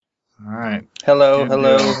Hello, Good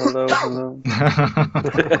hello, deal. hello, hello.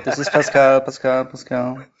 This is Pascal, Pascal,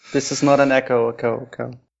 Pascal. This is not an echo.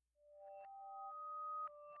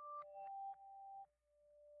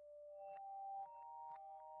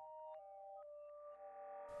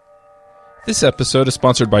 This episode is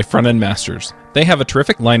sponsored by Front End Masters. They have a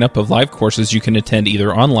terrific lineup of live courses you can attend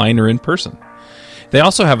either online or in person. They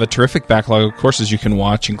also have a terrific backlog of courses you can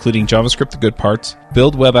watch, including JavaScript The Good Parts,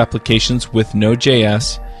 Build Web Applications with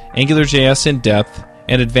Node.js, AngularJS in Depth,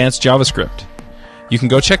 and Advanced JavaScript. You can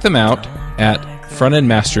go check them out at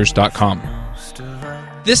frontendmasters.com.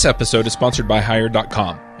 This episode is sponsored by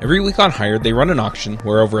Hired.com. Every week on Hired, they run an auction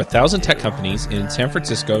where over 1,000 tech companies in San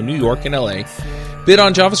Francisco, New York, and LA bid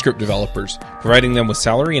on JavaScript developers, providing them with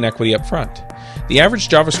salary and equity up front. The average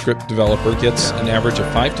JavaScript developer gets an average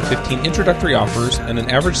of 5 to 15 introductory offers and an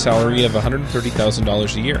average salary of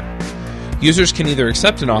 $130,000 a year. Users can either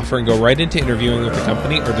accept an offer and go right into interviewing with the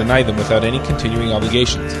company or deny them without any continuing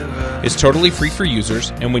obligations. It's totally free for users,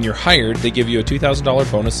 and when you're hired, they give you a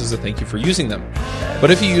 $2,000 bonus as a thank you for using them. But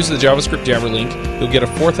if you use the JavaScript Jabber link, you'll get a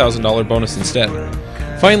 $4,000 bonus instead.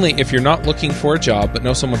 Finally, if you're not looking for a job but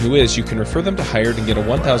know someone who is, you can refer them to Hired and get a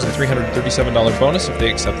 $1,337 bonus if they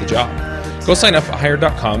accept the job. Go sign up at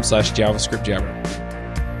hired.com/JavaScriptJabber.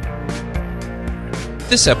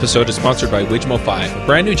 This episode is sponsored by Wijmo 5, a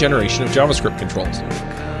brand new generation of JavaScript controls.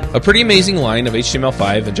 A pretty amazing line of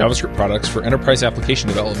HTML5 and JavaScript products for enterprise application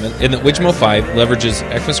development in that Wijmo 5 leverages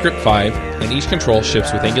ECMAScript 5 and each control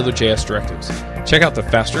ships with AngularJS directives. Check out the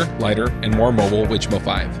faster, lighter, and more mobile Wijmo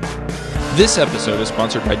 5. This episode is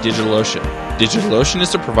sponsored by DigitalOcean. DigitalOcean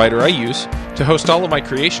is the provider I use to host all of my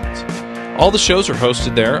creations. All the shows are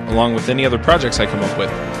hosted there, along with any other projects I come up with.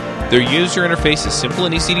 Their user interface is simple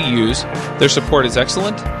and easy to use, their support is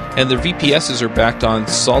excellent, and their VPSs are backed on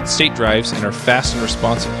solid-state drives and are fast and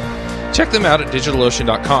responsive. Check them out at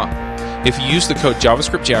DigitalOcean.com. If you use the code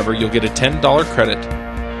JavaScriptJabber, you'll get a $10 credit.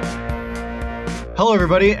 Hello,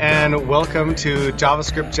 everybody, and welcome to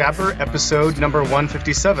JavaScript Jabber, episode number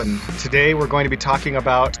 157. Today, we're going to be talking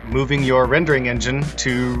about moving your rendering engine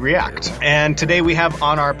to React. And today, we have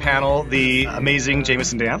on our panel the amazing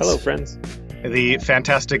Jameson Dance. Hello, friends. The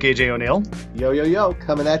fantastic AJ O'Neill. Yo,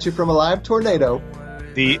 coming at you from a live tornado.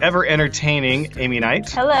 The ever-entertaining Amy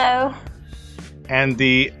Knight. Hello. And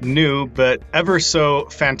the new but ever so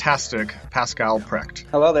fantastic Pascal Precht.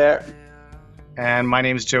 Hello there. And my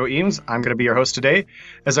name is Joe Eames. I'm going to be your host today.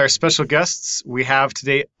 As our special guests, we have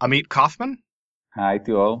today Amit Kaufman. Hi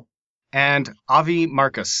to all. And Avi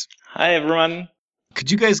Marcus. Hi, everyone.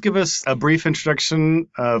 Could you guys give us a brief introduction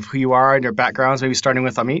of who you are and your backgrounds, maybe starting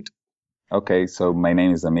with Amit? Okay, so my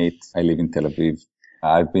name is Amit. I live in Tel Aviv.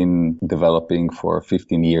 I've been developing for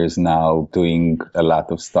 15 years now, doing a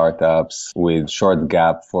lot of startups with short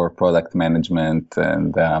gap for product management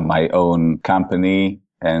and my own company.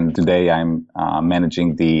 And today I'm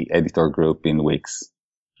managing the editor group in Wix.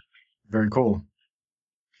 Very cool.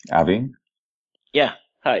 Avi? Yeah,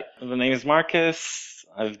 hi. The name is Marcus.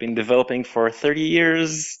 I've been developing for 30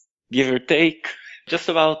 years, give or take. Just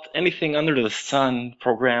about anything under the sun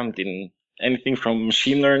programmed in anything from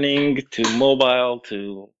machine learning to mobile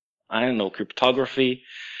to, cryptography.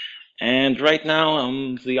 And right now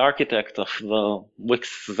I'm the architect of the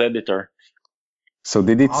Wix editor. So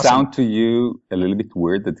did it Awesome. sound to you a little bit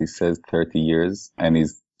weird that he says 30 years and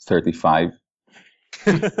he's 35?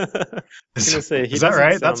 Is that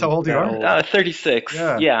right? That's how old you are? 36.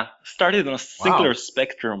 Yeah. Yeah. Started on a singular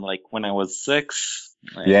spectrum, like when I was 6.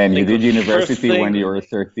 Yeah, and you think did the first university thing- when you were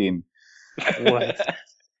 13. What?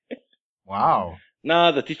 Wow.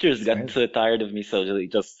 No, the teachers got tired of me, so they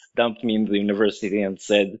just dumped me in the university and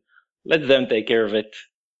said, let them take care of it.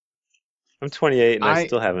 I'm 28 and I I-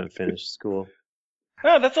 still haven't finished school.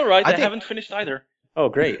 Oh, that's all right. I I think- haven't finished either. Oh,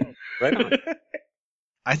 great. Right on.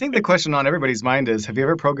 I think the question on everybody's mind is, have you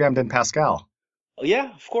ever programmed in Pascal?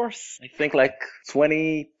 Yeah, of course. I think like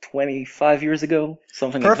 25 years ago,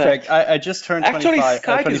 something Perfect. like that. I just turned Actually, 25,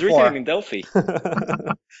 Skype is 24. written in Delphi,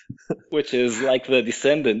 which is like the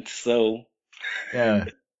descendant, so... Yeah.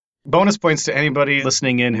 Bonus points to anybody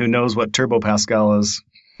listening in who knows what Turbo Pascal is.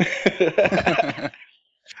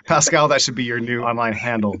 Pascal, that should be your new online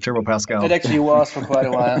handle, Turbo Pascal. It actually was for quite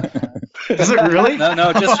a while. Is it really?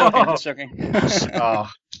 No, just joking. Oh,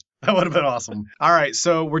 that would have been awesome. All right,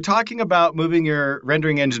 so we're talking about moving your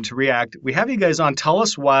rendering engine to React. We have you guys on. Tell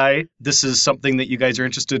us why this is something that you guys are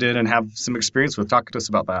interested in and have some experience with. Talk to us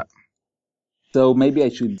about that. So maybe I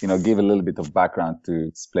should, give a little bit of background to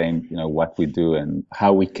explain, what we do and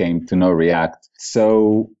how we came to know React.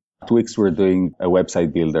 So At Wix, we're doing a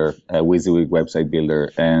website builder, a WYSIWYG website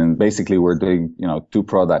builder. And basically we're doing, two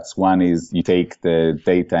products. One is you take the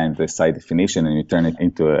data and the site definition and you turn it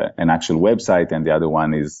into an actual website. And the other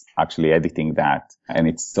one is actually editing that. And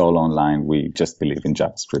it's all online. We just believe in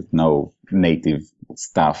JavaScript, no native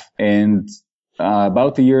stuff. And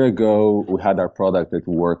about a year ago, we had our product that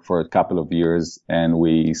worked for a couple of years, and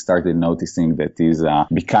we started noticing that it is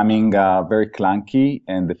becoming very clunky,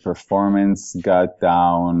 and the performance got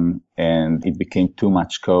down, and it became too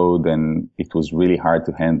much code, and it was really hard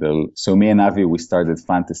to handle. So me and Avi, we started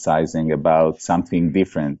fantasizing about something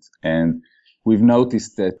different. And we've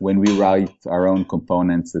noticed that when we write our own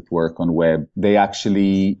components that work on web, they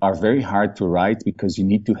actually are very hard to write because you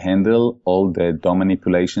need to handle all the DOM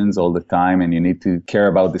manipulations all the time, and you need to care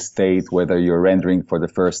about the state, whether you're rendering for the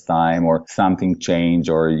first time or something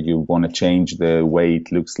changed, or you want to change the way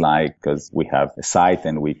it looks like, because we have a site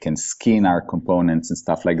and we can skin our components and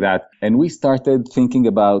stuff like that. And we started thinking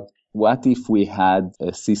about, what if we had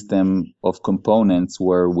a system of components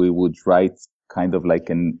where we would write kind of like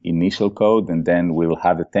an initial code, and then we'll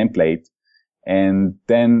have a template, and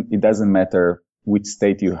then it doesn't matter which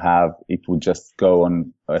state you have, it would just go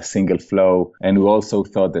on a single flow. And we also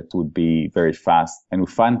thought that would be very fast, and we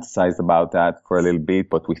fantasized about that for a little bit,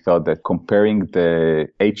 but we thought that comparing the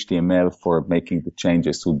HTML for making the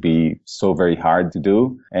changes would be so very hard to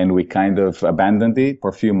do, and we kind of abandoned it for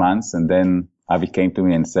a few months. And then Avi came to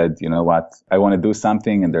me and said, you know what, I want to do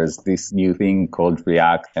something, and there's this new thing called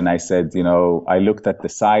React. And I said, I looked at the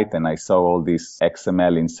site and I saw all this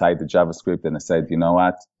XML inside the JavaScript, and I said, you know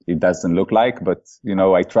what, it doesn't look like, but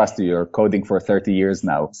I trust you. You're coding for 30 years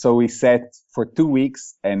now. So we sat for 2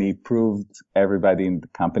 weeks, and he proved everybody in the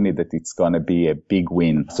company that it's going to be a big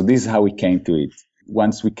win. So this is how we came to it.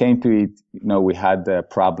 Once we came to it, we had the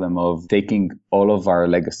problem of taking all of our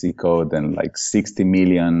legacy code and like 60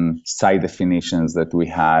 million site definitions that we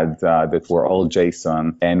had that were all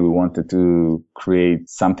JSON. And we wanted to create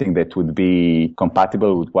something that would be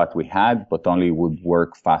compatible with what we had, but only would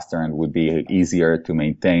work faster and would be easier to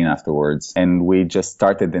maintain afterwards. And we just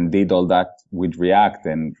started and did all that with React.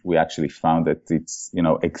 And we actually found that it's,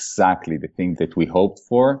 exactly the thing that we hoped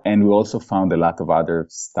for. And we also found a lot of other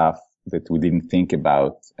stuff that we didn't think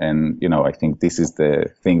about. And, I think this is the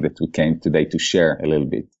thing that we came today to share a little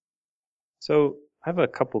bit. So I have a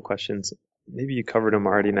couple questions. Maybe you covered them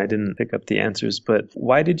already and I didn't pick up the answers, but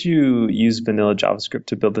why did you use vanilla JavaScript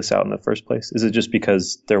to build this out in the first place? Is it just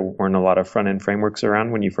because there weren't a lot of front-end frameworks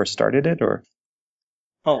around when you first started it, or?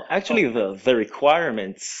 Oh, actually, the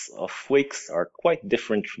requirements of Wix are quite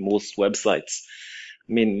different from most websites.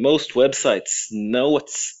 I mean, most websites know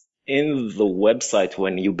what's in the website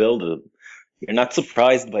when you build it. You're not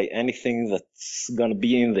surprised by anything that's going to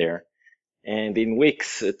be in there. And in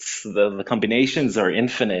Wix, it's the combinations are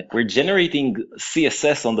infinite. We're generating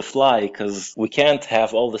CSS on the fly because we can't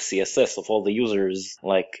have all the CSS of all the users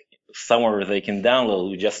like somewhere they can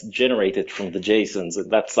download. We just generate it from the JSONs.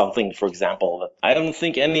 And that's something, for example, that I don't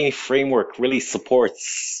think any framework really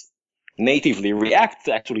supports natively. React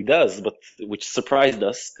actually does, but which surprised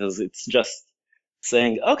us because it's just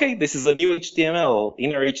saying, okay, this is a new HTML,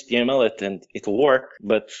 inner HTML it, and it'll work.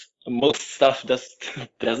 But most stuff just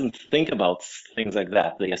doesn't think about things like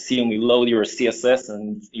that. They assume you load your CSS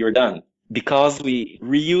and you're done. Because we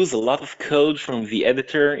reuse a lot of code from the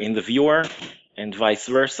editor in the viewer and vice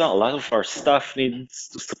versa, a lot of our stuff needs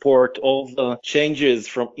to support all the changes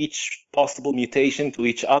from each possible mutation to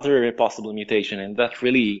each other possible mutation. And that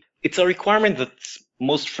really, it's a requirement that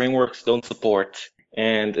most frameworks don't support.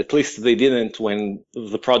 And at least they didn't when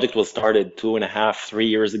the project was started 2.5, 3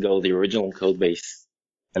 years ago, the original code base.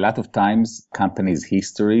 A lot of times companies'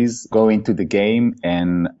 histories go into the game,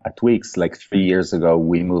 and at Wix, like 3 years ago,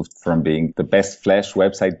 we moved from being the best Flash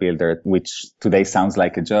website builder, which today sounds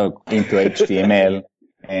like a joke, into HTML.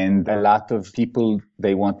 And a lot of people,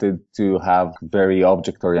 they wanted to have very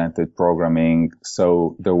object-oriented programming.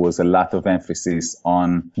 So there was a lot of emphasis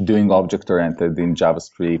on doing object-oriented in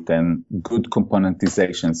JavaScript and good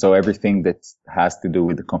componentization. So everything that has to do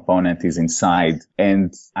with the component is inside.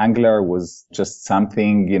 And Angular was just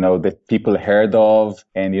something, that people heard of.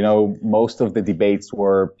 And, most of the debates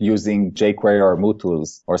were using jQuery or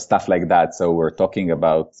MooTools or stuff like that. So we're talking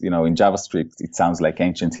about, in JavaScript, it sounds like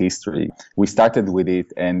ancient history. We started with it.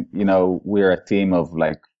 And, we're a team of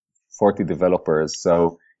like 40 developers.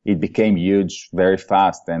 So it became huge very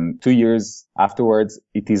fast. And 2 years afterwards,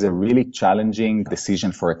 it is a really challenging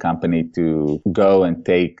decision for a company to go and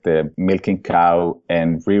take the milking cow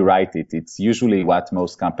and rewrite it. It's usually what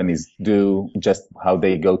most companies do, just how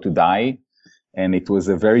they go to die. And it was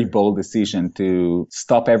a very bold decision to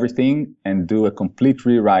stop everything and do a complete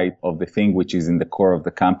rewrite of the thing which is in the core of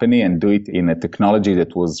the company and do it in a technology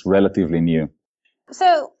that was relatively new.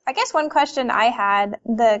 So I guess one question I had,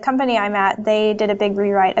 the company I'm at, they did a big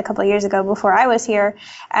rewrite a couple of years ago before I was here,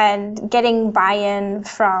 and getting buy-in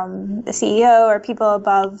from the CEO or people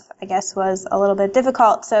above, I guess, was a little bit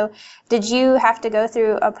difficult. So did you have to go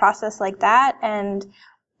through a process like that? And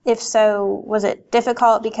if so, was it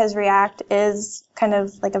difficult because React is kind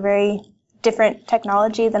of like a very different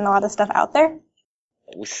technology than a lot of stuff out there?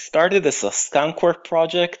 We started as a skunk work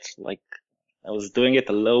project, I was doing it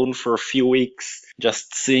alone for a few weeks,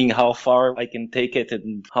 just seeing how far I can take it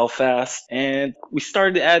and how fast. And we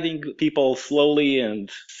started adding people slowly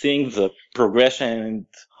and seeing the progression and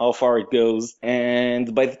how far it goes.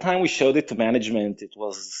 And by the time we showed it to management, it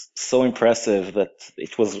was so impressive that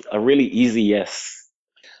it was a really easy yes.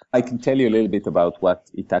 I can tell you a little bit about what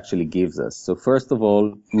it actually gives us. So first of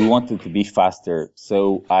all, we wanted to be faster.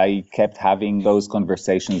 So I kept having those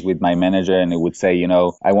conversations with my manager, and it would say,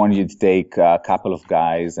 I want you to take a couple of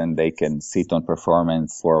guys and they can sit on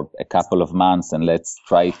performance for a couple of months and let's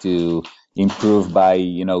try to improve by,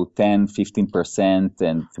 10, 15%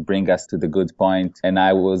 and to bring us to the good point. And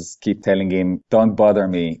I was keep telling him, don't bother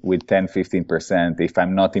me with 10, 15%. If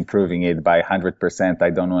I'm not improving it by 100%,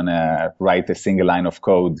 I don't want to write a single line of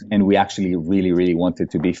code. And we actually really, really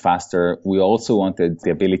wanted to be faster. We also wanted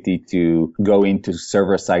the ability to go into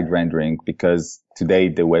server-side rendering because today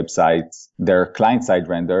the websites, they're client-side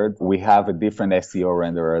rendered. We have a different SEO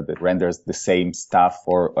renderer that renders the same stuff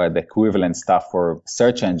or the equivalent stuff for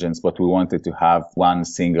search engines, but we wanted to have one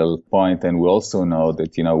single point. And we also know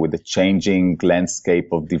that, with the changing landscape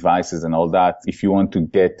of devices and all that, if you want to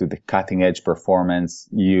get to the cutting edge performance,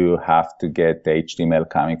 you have to get the HTML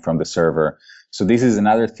coming from the server. So this is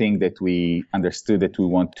another thing that we understood that we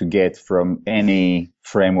want to get from any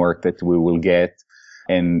framework that we will get.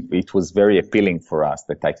 And it was very appealing for us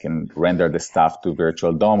that I can render the stuff to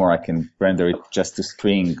virtual DOM or I can render it just to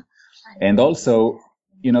string. And also,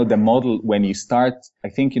 the model, when you start, I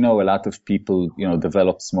think, a lot of people,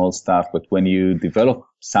 develop small stuff, but when you develop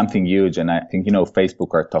something huge, and I think,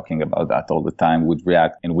 Facebook are talking about that all the time with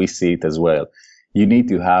React, and we see it as well. You need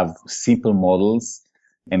to have simple models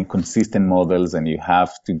and consistent models, and you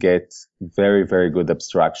have to get very, very good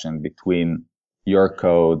abstraction between your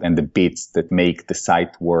code and the bits that make the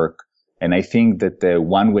site work. And I think that the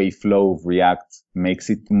one-way flow of React makes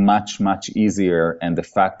it much, much easier. And the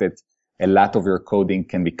fact that a lot of your coding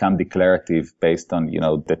can become declarative based on,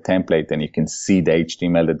 the template, and you can see the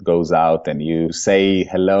HTML that goes out and you say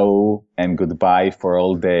hello and goodbye for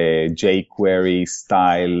all the jQuery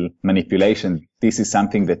style manipulation. This is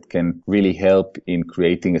something that can really help in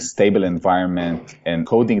creating a stable environment and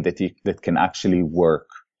coding that can actually work.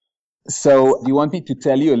 So do you want me to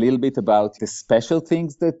tell you a little bit about the special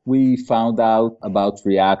things that we found out about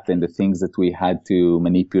React and the things that we had to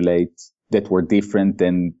manipulate that were different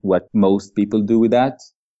than what most people do with that?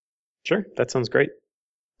 Sure, that sounds great.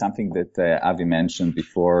 Something that Avi mentioned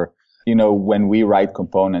before, when we write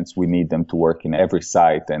components, we need them to work in every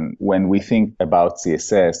site. And when we think about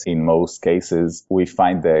CSS, in most cases, we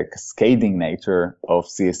find the cascading nature of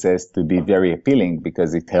CSS to be very appealing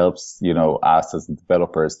because it helps, us as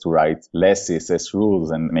developers to write less CSS rules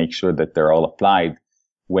and make sure that they're all applied.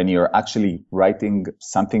 When you're actually writing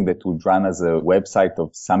something that would run as a website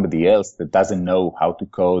of somebody else that doesn't know how to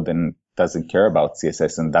code and doesn't care about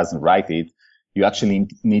CSS and doesn't write it, you actually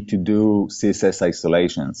need to do CSS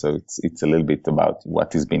isolation. So it's a little bit about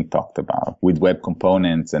what is being talked about with web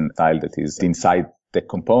components and style that is inside the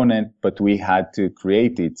component, but we had to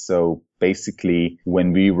create it. So basically,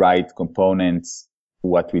 when we write components,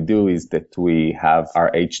 what we do is that we have our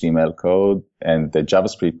HTML code and the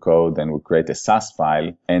JavaScript code, and we create a Sass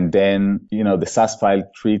file. And then, the Sass file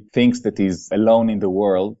thinks that is alone in the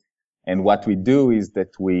world. And what we do is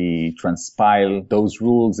that we transpile those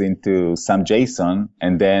rules into some JSON.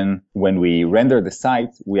 And then when we render the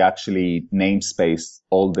site, we actually namespace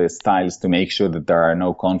all the styles to make sure that there are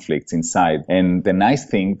no conflicts inside. And the nice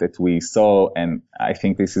thing that we saw, and I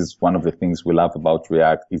think this is one of the things we love about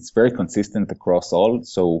React, it's very consistent across all.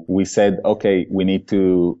 So we said, okay, we need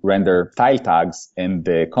to render style tags and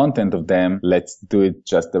the content of them. Let's do it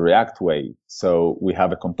just the React way. So we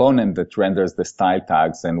have a component that renders the style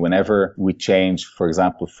tags. And whenever we change, for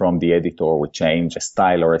example, from the editor, we change a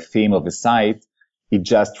style or a theme of a site, it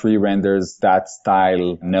just re-renders that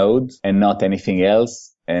style node and not anything else.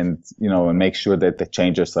 And, and make sure that the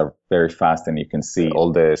changes are very fast and you can see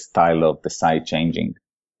all the style of the site changing.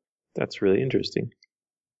 That's really interesting.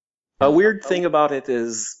 A weird thing about it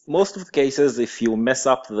is most of the cases, if you mess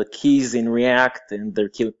up the keys in React and their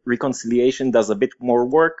reconciliation does a bit more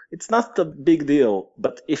work, it's not a big deal.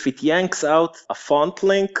 But if it yanks out a font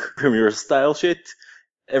link from your style sheet,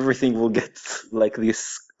 everything will get like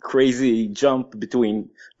this crazy jump between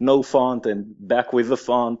no font and back with the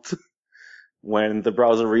font when the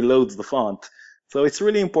browser reloads the font. So it's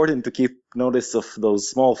really important to keep notice of those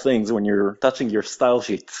small things when you're touching your style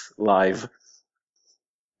sheet live.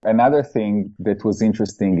 Another thing that was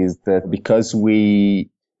interesting is that because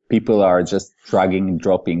people are just dragging and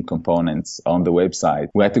dropping components on the website,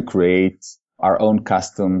 we had to create our own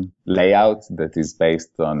custom layout that is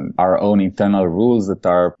based on our own internal rules that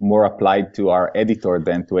are more applied to our editor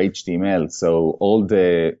than to HTML. So all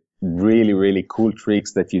the really, really cool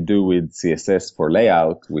tricks that you do with CSS for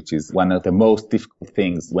layout, which is one of the most difficult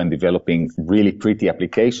things when developing really pretty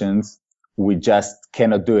applications, we just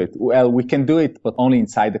cannot do it. Well, we can do it, but only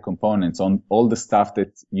inside the components. On all the stuff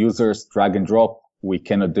that users drag and drop, we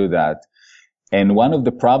cannot do that. And one of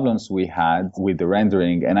the problems we had with the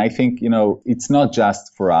rendering, and I think, it's not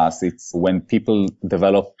just for us. It's when people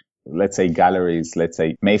develop, let's say, galleries, let's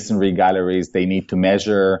say masonry galleries, they need to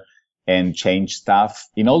measure and change stuff.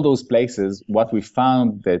 In all those places, what we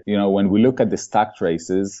found that, when we look at the stack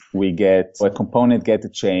traces, we get a component get a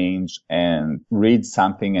change and reads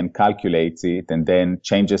something and calculates it and then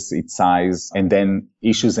changes its size and then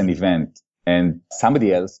issues an event. And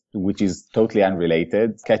somebody else, which is totally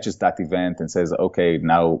unrelated, catches that event and says, okay,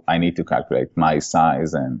 now I need to calculate my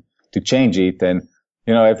size and to change it. And,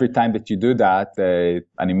 every time that you do that, the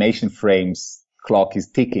animation frames clock is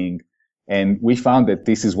ticking. And we found that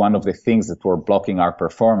this is one of the things that were blocking our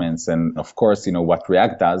performance. And of course, what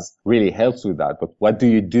React does really helps with that. But what do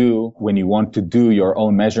you do when you want to do your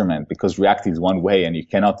own measurement? Because React is one way and you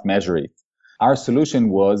cannot measure it. Our solution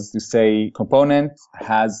was to say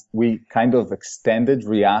we kind of extended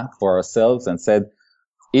React for ourselves and said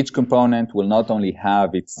each component will not only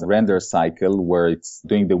have its render cycle where it's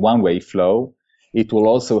doing the one-way flow, it will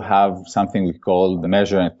also have something we call the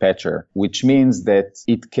measure and patcher, which means that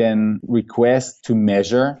it can request to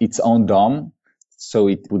measure its own DOM. So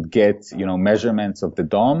it would get, measurements of the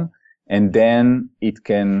DOM, and then it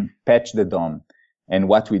can patch the DOM. And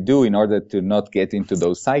what we do in order to not get into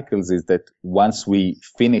those cycles is that once we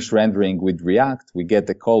finish rendering with React, we get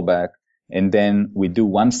the callback, and then we do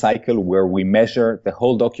one cycle where we measure the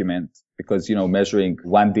whole document because, measuring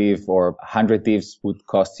one div or 100 divs would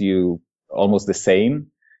cost you almost the same.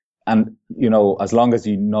 And, as long as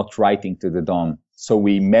you're not writing to the DOM. So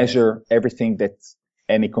we measure everything that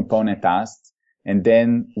any component asked. And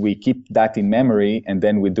then we keep that in memory, and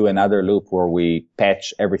then we do another loop where we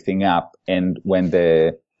patch everything up. And when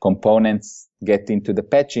the components get into the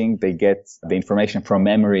patching, they get the information from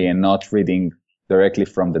memory and not reading directly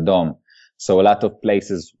from the DOM. So a lot of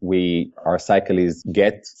places our cycle is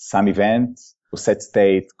get some event, set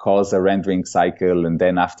state, cause a rendering cycle, and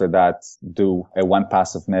then after that do a one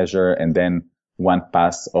pass of measure and then one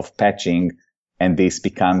pass of patching. And this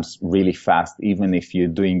becomes really fast, even if you're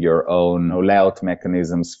doing your own layout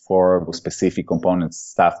mechanisms for specific components,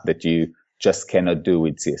 stuff that you just cannot do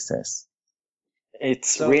with CSS.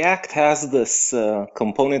 React has this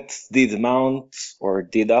component did mount or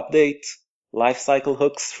did update lifecycle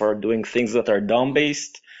hooks for doing things that are DOM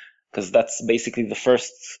based, because that's basically the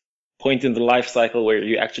first point in the lifecycle where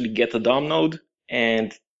you actually get a DOM node.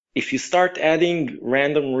 And if you start adding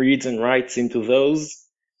random reads and writes into those,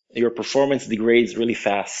 your performance degrades really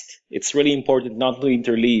fast. It's really important not to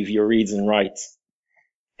interleave your reads and writes.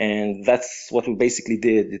 And that's what we basically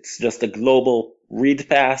did. It's just a global read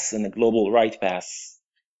pass and a global write pass.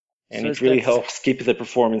 And it really helps keep the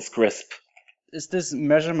performance crisp. Is this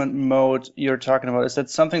measurement mode you're talking about, is that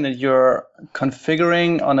something that you're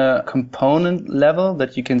configuring on a component level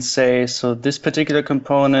that you can say, so this particular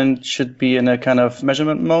component should be in a kind of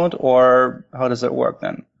measurement mode, or how does it work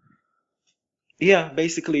then? Yeah,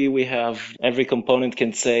 basically we have every component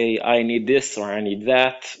can say, I need this or I need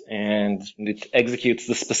that, and it executes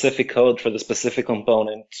the specific code for the specific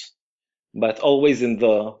component, but always in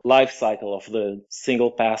the life cycle of the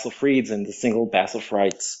single pass of reads and the single pass of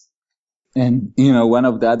writes. And, one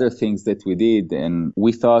of the other things that we did, and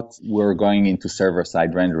we thought we're going into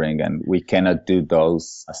server-side rendering and we cannot do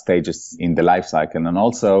those stages in the life cycle. And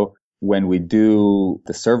also when we do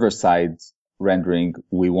the server-side rendering,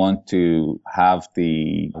 we want to have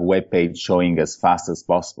the web page showing as fast as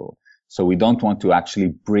possible. So we don't want to actually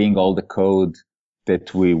bring all the code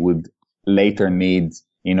that we would later need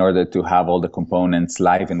in order to have all the components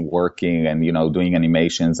live and working and, doing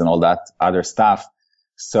animations and all that other stuff.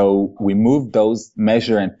 So we moved those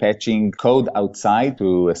measure and patching code outside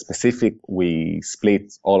to a specific, we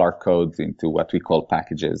split all our code into what we call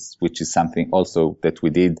packages, which is something also that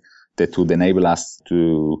we did that would enable us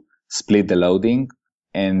to split the loading.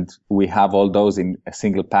 And we have all those in a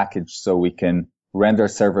single package so we can render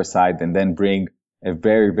server side and then bring a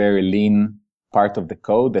very, very lean part of the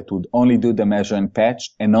code that would only do the measure and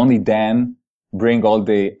patch, and only then bring all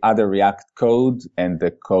the other React code and the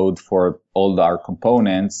code for all our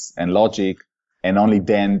components and logic, and only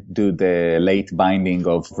then do the late binding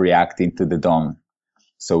of React into the DOM.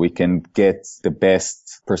 So we can get the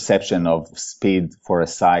best perception of speed for a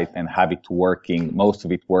site and have it working, most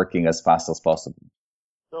of it working as fast as possible.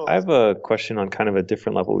 I have a question on kind of a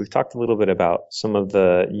different level. We've talked a little bit about some of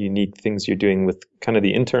the unique things you're doing with kind of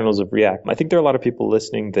the internals of React. I think there are a lot of people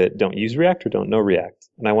listening that don't use React or don't know React.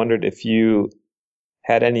 And I wondered if you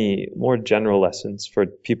had any more general lessons for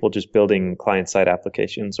people just building client-side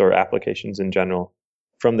applications or applications in general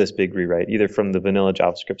from this big rewrite, either from the vanilla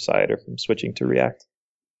JavaScript side or from switching to React.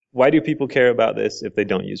 Why do people care about this if they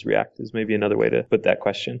don't use React is maybe another way to put that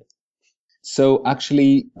question. So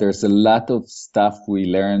actually, there's a lot of stuff we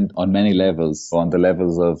learned on many levels, on the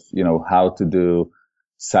levels of, how to do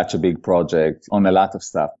such a big project, on a lot of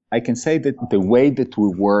stuff. I can say that the way that we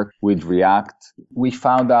work with React, we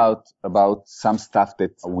found out about some stuff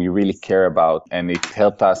that we really care about, and it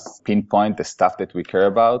helped us pinpoint the stuff that we care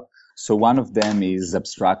about. So one of them is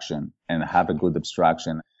abstraction, and have a good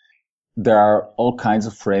abstraction. There are all kinds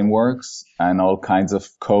of frameworks and all kinds of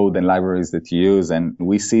code and libraries that you use. And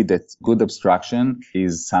we see that good abstraction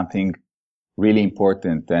is something really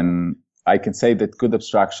important. And I can say that good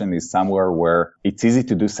abstraction is somewhere where it's easy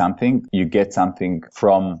to do something. You get something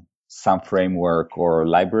from some framework or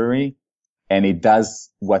library, and it does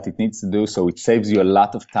what it needs to do. So it saves you a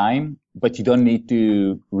lot of time, but you don't need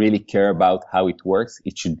to really care about how it works.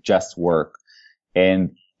 It should just work.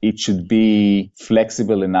 And it should be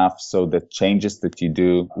flexible enough so that changes that you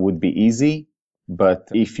do would be easy. But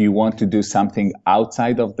if you want to do something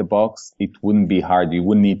outside of the box, it wouldn't be hard. You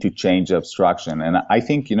wouldn't need to change the abstraction. And I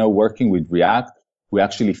think, working with React, we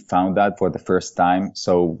actually found that for the first time.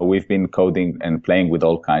 So we've been coding and playing with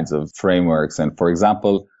all kinds of frameworks. And for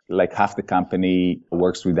example, like half the company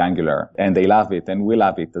works with Angular and they love it and we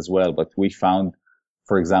love it as well. But we found,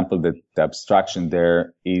 for example, that the abstraction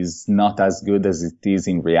there is not as good as it is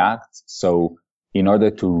in React. So in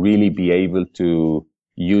order to really be able to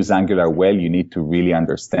use Angular well, you need to really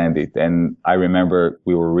understand it. And I remember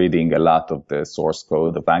we were reading a lot of the source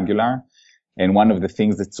code of Angular. And one of the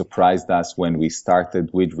things that surprised us when we started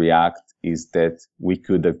with React is that we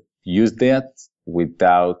could have used that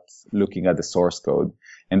without looking at the source code.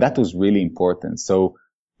 And that was really important. So,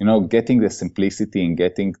 getting the simplicity and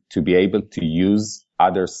getting to be able to use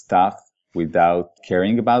other stuff without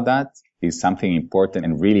caring about that is something important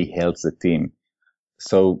and really helps the team.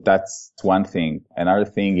 So that's one thing. Another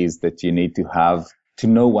thing is that you need to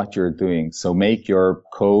know what you're doing. So make your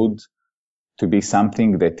code to be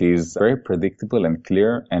something that is very predictable and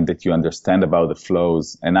clear and that you understand about the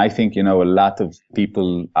flows. And I think, a lot of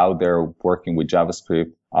people out there working with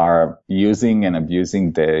JavaScript are using and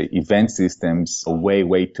abusing the event systems way,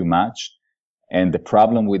 way too much. And the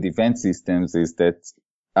problem with event systems is that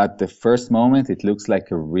at the first moment, it looks like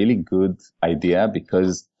a really good idea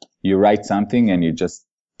because you write something and you just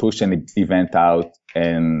push an event out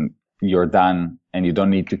and you're done and you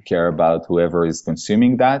don't need to care about whoever is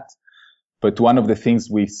consuming that. But one of the things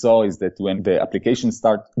we saw is that when the applications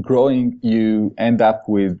start growing, you end up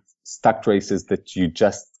with stack traces that you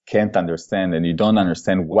just can't understand, and you don't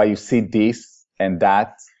understand why you see this and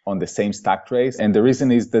that on the same stack trace. And the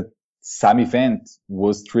reason is that some event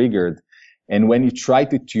was triggered. And when you try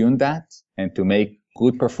to tune that and to make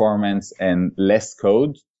good performance and less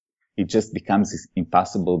code, it just becomes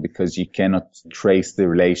impossible because you cannot trace the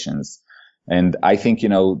relations. And I think,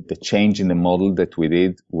 the change in the model that we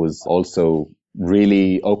did was also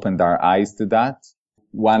really opened our eyes to that.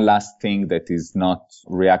 One last thing that is not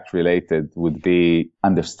React related would be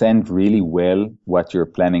understand really well what you're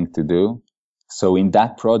planning to do. So in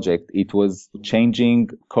that project, it was changing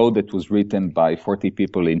code that was written by 40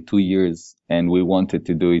 people in 2 years, and we wanted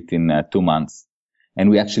to do it in 2 months. And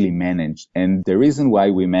we actually managed. And the reason why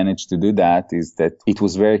we managed to do that is that it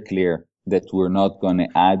was very clear that we're not going to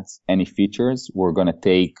add any features. We're going to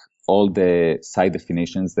take all the side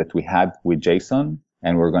definitions that we had with JSON,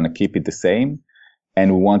 and we're going to keep it the same.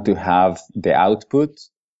 And we want to have the output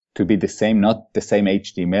to be the same, not the same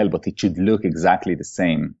HTML, but it should look exactly the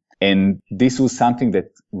same. And this was something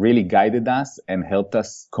that really guided us and helped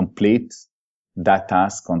us complete that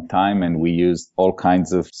task on time, and we used all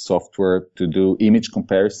kinds of software to do image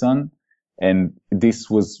comparison. And this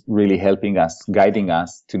was really helping us, guiding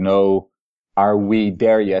us to know, are we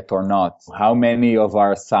there yet or not? How many of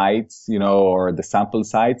our sites, or the sample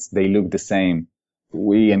sites, they look the same?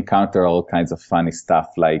 We encounter all kinds of funny stuff.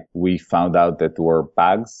 Like we found out that there were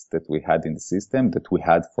bugs that we had in the system that we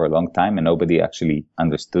had for a long time and nobody actually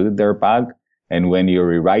understood their bug. And when you're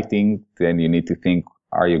rewriting, then you need to think,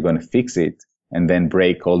 are you going to fix it and then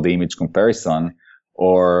break all the image comparison,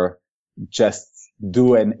 or just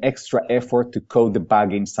do an extra effort to code the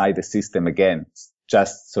bug inside the system again,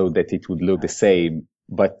 just so that it would look the same?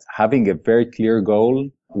 But having a very clear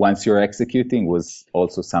goal once you're executing was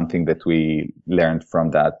also something that we learned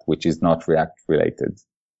from that, which is not React related.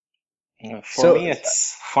 For me,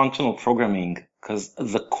 it's functional programming, because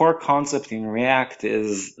the core concept in React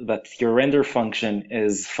is that your render function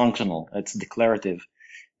is functional. It's declarative.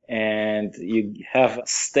 And you have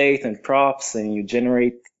state and props, and you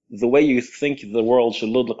generate the way you think the world should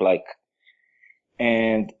look like.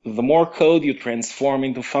 And the more code you transform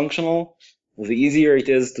into functional, the easier it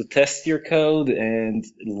is to test your code and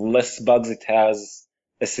less bugs it has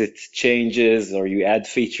as it changes or you add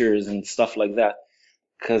features and stuff like that.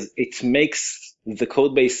 Because it makes the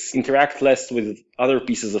code base interact less with other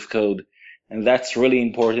pieces of code. And that's really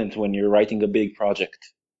important when you're writing a big project.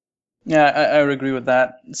 Yeah, I would agree with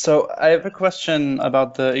that. So I have a question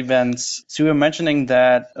about the events. So you were mentioning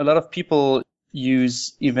that a lot of people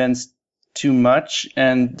use events too much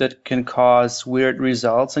and that can cause weird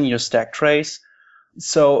results in your stack trace.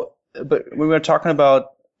 So, but when we're talking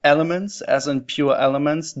about elements, as in pure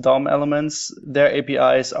elements, DOM elements, their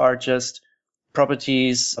APIs are just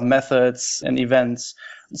properties, methods, and events.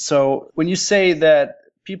 So when you say that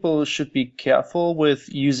people should be careful with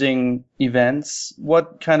using events,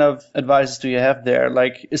 what kind of advice do you have there?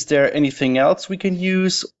 Like, is there anything else we can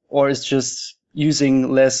use, or is just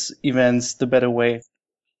using less events the better way?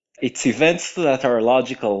 It's events that are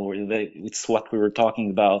logical. It's what we were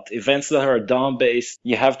talking about. Events that are DOM-based,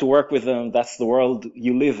 you have to work with them. That's the world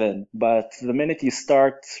you live in. But the minute you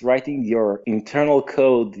start writing your internal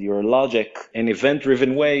code, your logic, in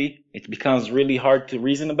event-driven way, it becomes really hard to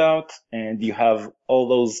reason about. And you have all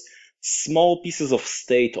those small pieces of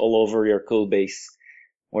state all over your code base,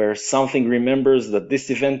 where something remembers that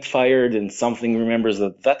this event fired and something remembers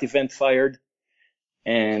that that event fired.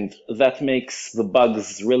 And that makes the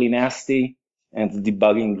bugs really nasty and the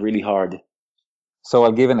debugging really hard. So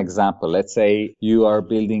I'll give an example. Let's say you are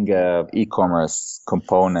building a e-commerce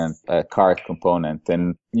component, a cart component,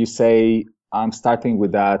 and you say, I'm starting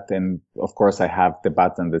with that. And of course, I have the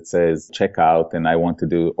button that says checkout and I want to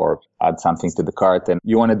do or add something to the cart and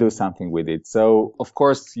you want to do something with it. So of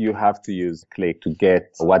course, you have to use click to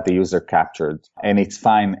get what the user captured, and it's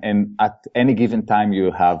fine. And at any given time,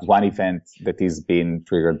 you have one event that is being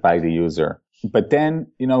triggered by the user. But then,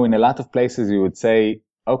 in a lot of places, you would say,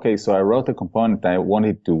 okay, so I wrote a component. I want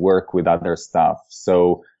it to work with other stuff.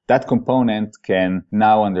 So that component can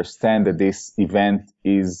now understand that this event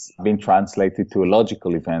is being translated to a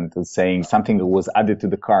logical event and saying something that was added to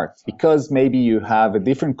the cart. Because maybe you have a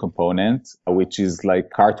different component, which is like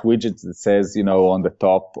cart widgets that says, on the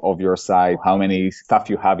top of your site, how many stuff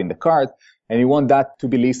you have in the cart. And you want that to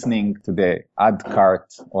be listening to the add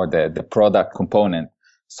cart or the product component.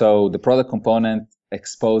 So the product component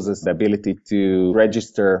exposes the ability to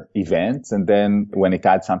register events. And then when it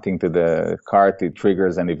adds something to the cart, it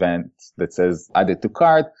triggers an event that says added to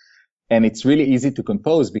cart. And it's really easy to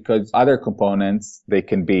compose because other components, they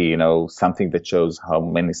can be, something that shows how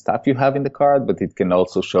many stuff you have in the cart, but it can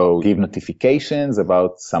also give notifications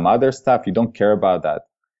about some other stuff. You don't care about that.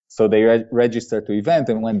 So they register to event.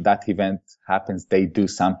 And when that event happens, they do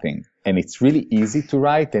something. And it's really easy to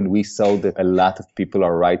write. And we saw that a lot of people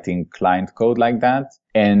are writing client code like that.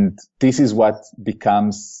 And this is what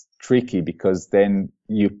becomes tricky because then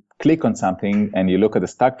you click on something and you look at the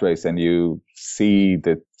stack trace and you see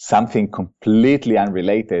that something completely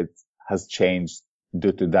unrelated has changed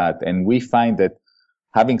due to that. And we find that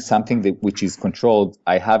having something which is controlled,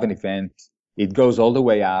 I have an event, it goes all the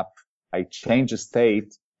way up, I change a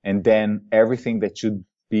state, and then everything that should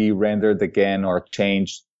be rendered again or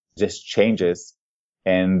changed just changes,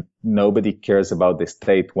 and nobody cares about the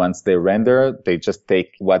state. Once they render, they just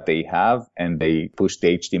take what they have and they push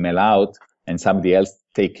the HTML out, and somebody else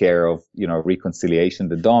take care of, reconciliation,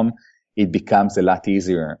 the DOM. It becomes a lot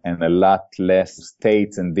easier and a lot less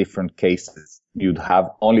states and different cases. You'd have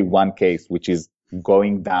only one case, which is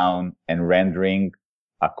going down and rendering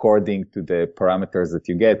according to the parameters that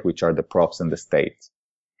you get, which are the props and the state.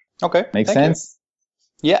 Okay. Make sense?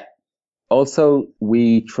 Yeah. Also,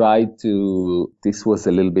 we tried to, this was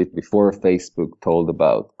a little bit before Facebook told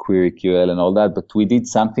about QueryQL and all that, but we did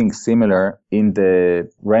something similar in the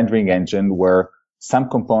rendering engine where some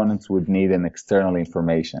components would need an external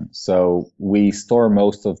information. So we store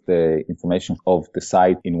most of the information of the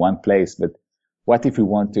site in one place, but what if we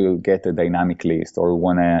want to get a dynamic list, or we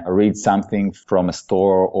want to read something from a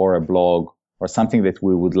store or a blog, or something that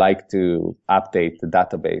we would like to update the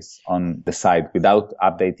database on the site without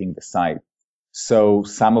updating the site? So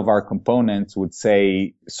some of our components would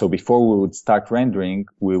say, so before we would start rendering,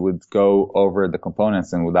 we would go over the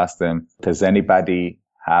components and would ask them, does anybody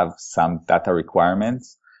have some data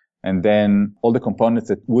requirements? And then all the components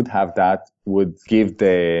that would have that would give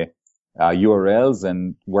the URLs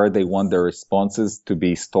and where they want their responses to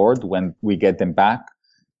be stored when we get them back.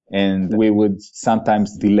 And we would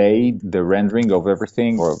sometimes delay the rendering of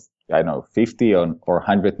everything, or I don't know, 50 or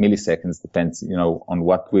 100 milliseconds, depends, on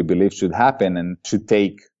what we believe should happen, and should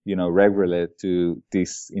take, regularly to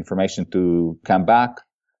this information to come back.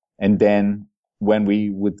 And then when we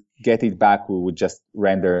would get it back, we would just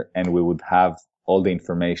render and we would have all the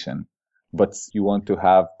information. But you want to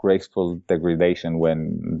have graceful degradation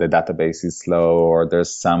when the database is slow or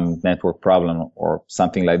there's some network problem or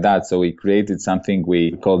something like that. So we created something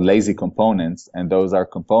we call lazy components. And those are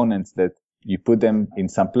components that you put them in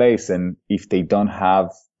some place, and if they don't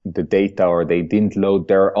have the data or they didn't load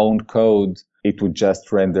their own code, it would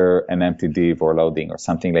just render an empty div or loading or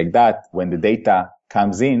something like that. When the data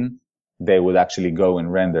comes in, they would actually go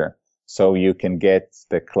and render. So you can get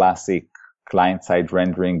the classic client-side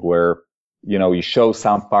rendering where, you show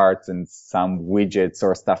some parts and some widgets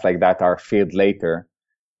or stuff like that are filled later.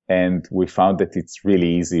 And we found that it's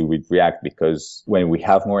really easy with React, because when we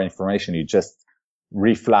have more information, you just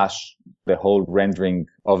reflash the whole rendering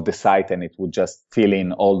of the site and it would just fill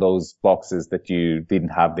in all those boxes that you didn't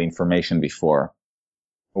have the information before.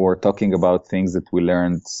 We're talking about things that we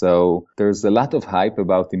learned. So there's a lot of hype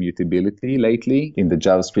about immutability lately in the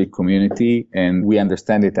JavaScript community, and we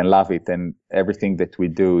understand it and love it. And everything that we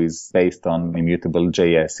do is based on immutable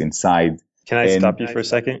JS inside. Can I stop you for a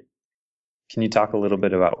second? Can you talk a little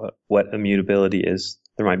bit about what immutability is?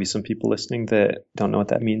 There might be some people listening that don't know what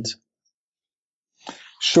that means.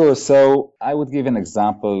 Sure. So I would give an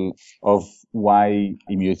example of why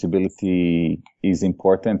immutability is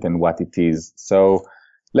important and what it is. So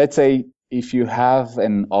let's say if you have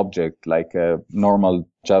an object like a normal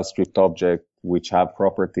JavaScript object which have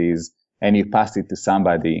properties, and you pass it to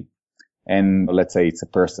somebody, and let's say it's a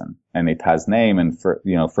person and it has name and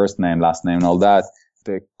first name, last name, and all that,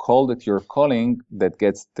 the call that you're calling that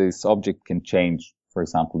gets this object can change, for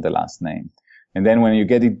example, the last name. And then when you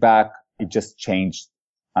get it back, it just changed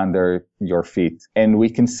under your feet. And we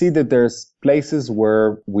can see that there's places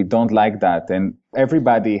where we don't like that, and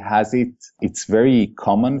everybody has it. It's very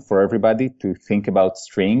common for everybody to think about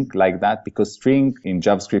string like that, because string in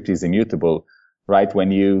JavaScript is immutable, right? When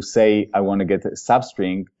you say, I want to get a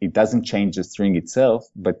substring, it doesn't change the string itself,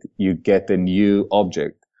 but you get a new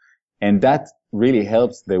object. And that really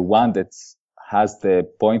helps the one that has the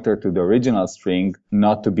pointer to the original string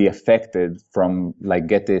not to be affected from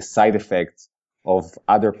get the side effects of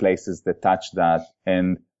other places that touch that.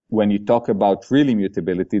 And when you talk about real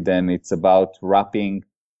immutability, then it's about wrapping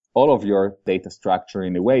all of your data structure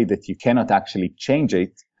in a way that you cannot actually change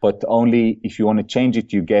it, but only if you want to change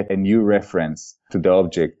it, you get a new reference to the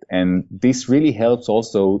object. And this really helps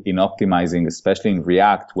also in optimizing, especially in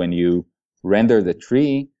React. When you render the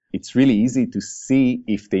tree, it's really easy to see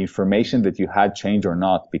if the information that you had changed or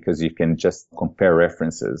not, because you can just compare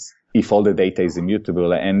references if all the data is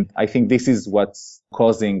immutable. And I think this is what's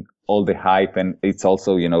causing all the hype. And it's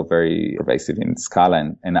also, very pervasive in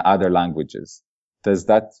Scala and other languages. Does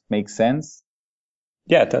that make sense?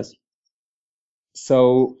 Yeah, it does.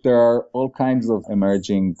 So there are all kinds of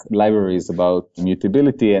emerging libraries about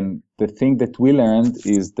immutability. And the thing that we learned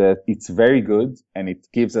is that it's very good and it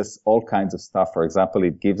gives us all kinds of stuff. For example,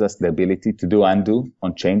 it gives us the ability to do undo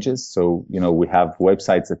on changes. So, we have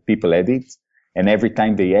websites that people edit, and every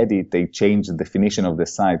time they edit, they change the definition of the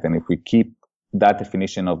site. And if we keep that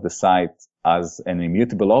definition of the site as an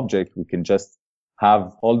immutable object, we can just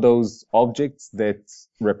have all those objects that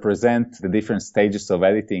represent the different stages of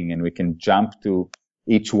editing, and we can jump to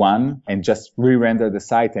each one and just re-render the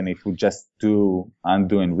site, and it will just do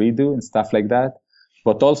undo and redo and stuff like that.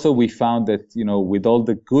 But also we found that, with all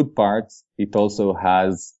the good parts, it also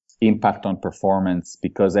has impact on performance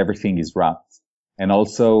because everything is wrapped. And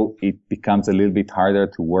also it becomes a little bit harder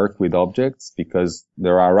to work with objects because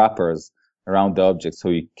there are wrappers around the object, so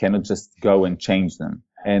you cannot just go and change them.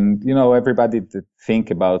 And, everybody that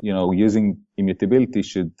think about, using immutability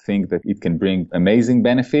should think that it can bring amazing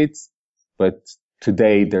benefits. But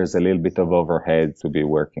today there's a little bit of overhead to be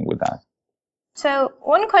working with that. So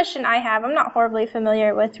one question I have, I'm not horribly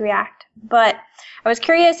familiar with React, but I was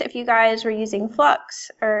curious if you guys were using Flux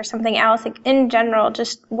or something else. Like in general,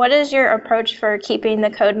 just what is your approach for keeping the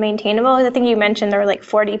code maintainable? I think you mentioned there were like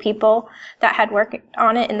 40 people that had worked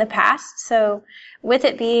on it in the past. So with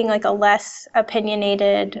it being like a less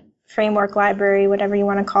opinionated framework library, whatever you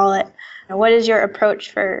want to call it, what is your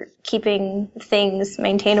approach for keeping things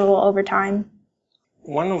maintainable over time?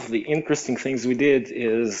 One of the interesting things we did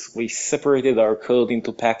is we separated our code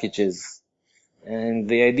into packages. And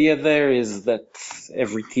the idea there is that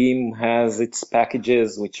every team has its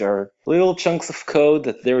packages, which are little chunks of code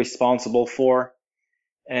that they're responsible for.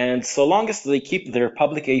 And so long as they keep their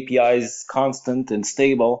public APIs constant and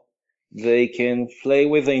stable, they can play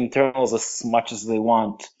with the internals as much as they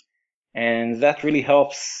want. And that really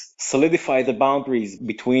helps solidify the boundaries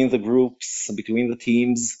between the groups, between the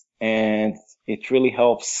teams, and it really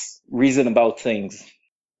helps reason about things.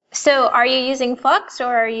 So are you using Flux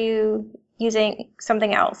or are you using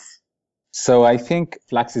something else? So I think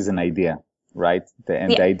Flux is an idea, right?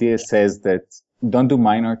 The idea says that don't do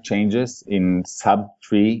minor changes in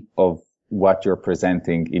sub-tree of what you're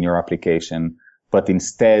presenting in your application, but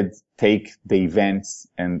instead take the events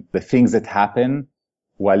and the things that happen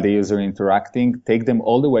while the user interacting, take them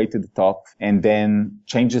all the way to the top, and then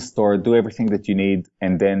change the store, do everything that you need,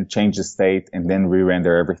 and then change the state, and then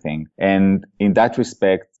re-render everything. And in that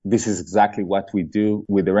respect, this is exactly what we do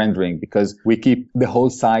with the rendering, because we keep the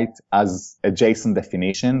whole site as a JSON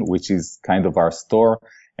definition, which is kind of our store.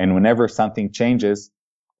 And whenever something changes,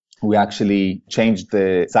 we actually change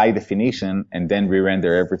the site definition and then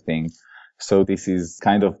re-render everything. So this is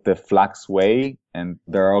kind of the Flux way, and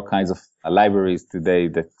there are all kinds of libraries today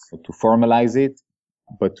that to formalize it,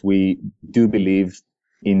 but we do believe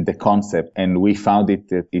in the concept, and we found it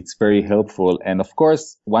that it's very helpful. And of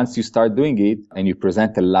course, once you start doing it and you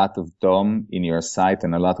present a lot of DOM in your site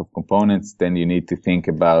and a lot of components, then you need to think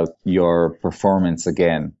about your performance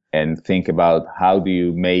again and think about how do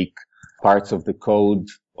you make parts of the code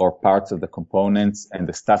or parts of the components and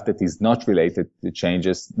the stuff that is not related to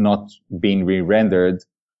changes not being re-rendered.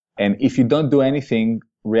 And if you don't do anything,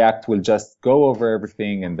 React will just go over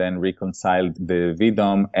everything and then reconcile the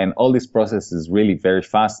VDOM. And all this process is really very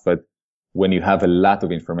fast. But when you have a lot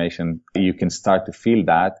of information, you can start to feel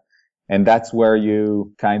that. And that's where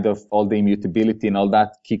you kind of all the immutability and all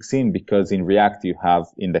that kicks in, because in React, you have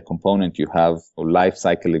in the component, you have life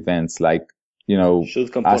cycle events like,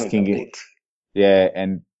 asking it. Yeah.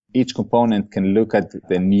 And each component can look at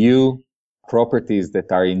the new properties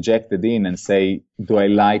that are injected in and say, do I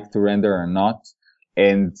like to render or not?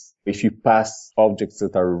 And if you pass objects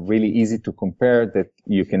that are really easy to compare, that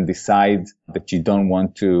you can decide that you don't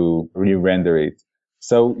want to re-render it.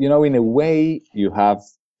 So, in a way, you have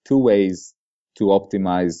two ways to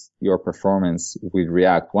optimize your performance with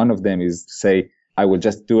React. One of them is to say, I will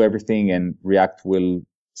just do everything and React will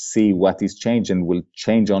see what is changed and will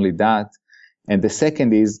change only that. And the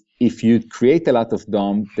second is, if you create a lot of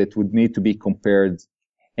DOM that would need to be compared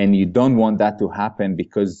and you don't want that to happen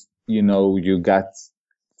because, you got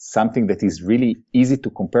something that is really easy to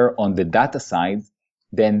compare on the data side,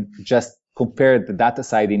 then just compare the data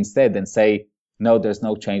side instead and say, no, there's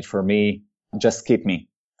no change for me. Just skip me.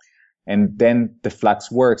 And then the Flux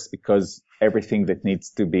works because everything that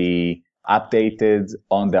needs to be updated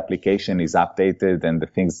on the application is updated, and the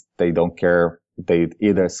things they don't care, they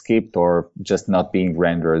either skipped or just not being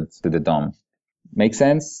rendered to the DOM. Make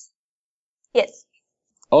sense? Yes.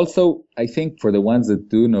 Also, I think for the ones that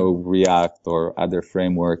do know React or other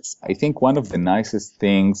frameworks, I think one of the nicest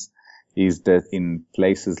things is that in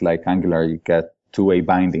places like Angular, you get two-way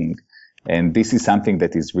binding. And this is something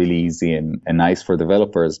that is really easy and nice for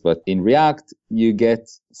developers. But in React, you get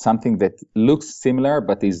something that looks similar,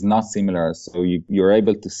 but is not similar. So you're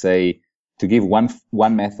able to say, to give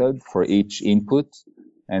one method for each input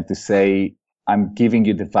and to say, I'm giving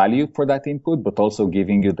you the value for that input, but also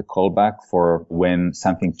giving you the callback for when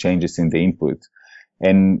something changes in the input.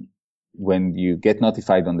 And when you get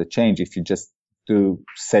notified on the change, if you just do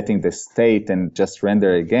setting the state and just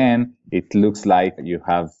render again, it looks like you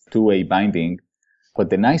have two-way binding.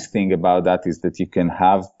 But the nice thing about that is that you can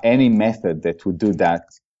have any method that would do that.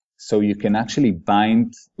 So you can actually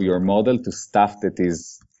bind your model to stuff that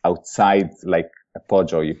is outside, like a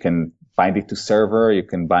Pojo. You can bind it to server, you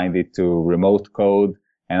can bind it to remote code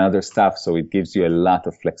and other stuff. So it gives you a lot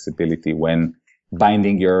of flexibility when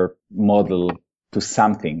binding your model to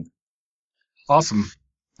something. Awesome.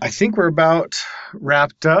 I think we're about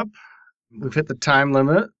wrapped up. We've hit the time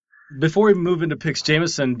limit. Before we move into picks,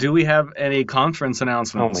 Jameson, do we have any conference Oh my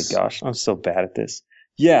announcements? gosh, I'm so bad at this.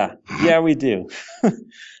 Yeah, we do.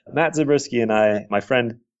 Matt Zabriskie and I, my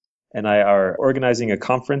friend, and I are organizing a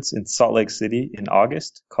conference in Salt Lake City in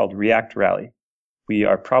August called React Rally. We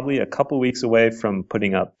are probably a couple weeks away from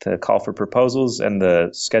putting up the call for proposals and the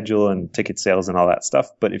schedule and ticket sales and all that stuff.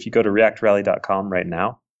 But if you go to reactrally.com right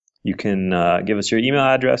now, you can give us your email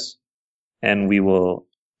address and we will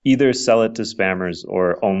either sell it to spammers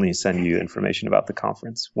or only send you information about the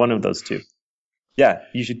conference. One of those two. Yeah,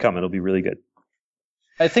 you should come. It'll be really good.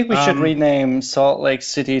 I think we should rename Salt Lake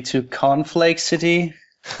City to Cornflake City.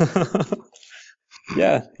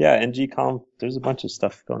 Yeah, NGConf. There's a bunch of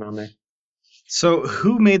stuff going on there. So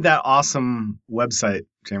who made that awesome website,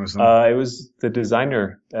 Jameson? It was the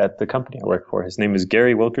designer at the company I work for. His name is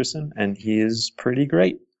Gary Wilkerson, and he is pretty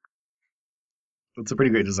great. It's a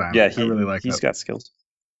pretty great design. Yeah, I really like it. He's got skills.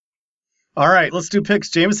 All right, let's do picks.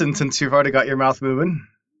 Jameson, since you've already got your mouth moving,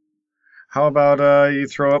 how about you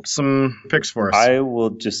throw up some picks for us? I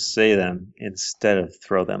will just say them instead of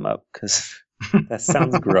throw them up, because that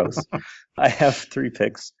sounds gross. I have 3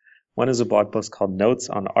 picks. One is a blog post called Notes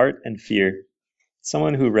on Art and Fear.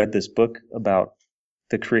 Someone who read this book about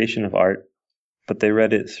the creation of art, but they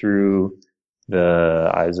read it through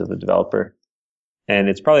the eyes of the developer. And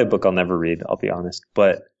it's probably a book I'll never read, I'll be honest.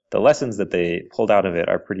 But the lessons that they pulled out of it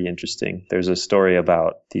are pretty interesting. There's a story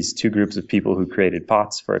about these 2 groups of people who created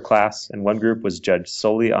pots for a class, and one group was judged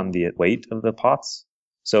solely on the weight of the pots.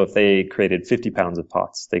 So if they created 50 pounds of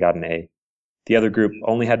pots, they got an A. The other group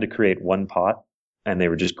only had to create 1 pot, and they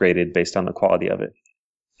were just graded based on the quality of it.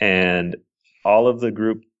 And all of the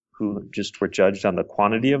group who just were judged on the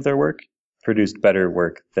quantity of their work produced better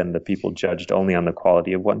work than the people judged only on the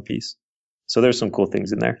quality of one piece. So there's some cool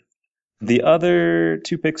things in there. The other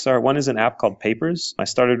 2 picks are, one is an app called Papers. I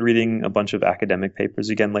started reading a bunch of academic papers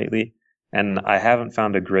again lately, and I haven't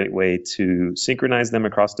found a great way to synchronize them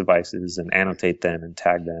across devices and annotate them and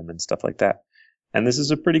tag them and stuff like that. And this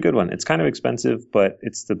is a pretty good one. It's kind of expensive, but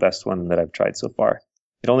it's the best one that I've tried so far.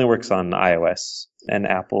 It only works on iOS and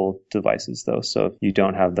Apple devices, though. So if you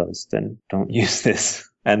don't have those, then don't use this.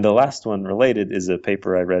 And the last one related is a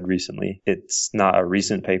paper I read recently. It's not a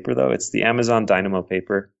recent paper, though. It's the Amazon Dynamo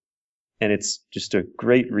paper. And it's just a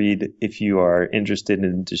great read if you are interested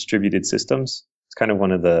in distributed systems. It's kind of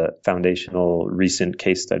one of the foundational recent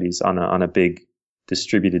case studies on a big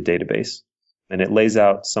distributed database. And it lays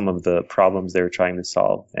out some of the problems they were trying to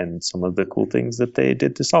solve and some of the cool things that they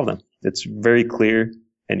did to solve them. It's very clear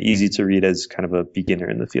and easy to read as kind of a beginner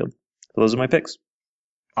in the field. So those are my picks.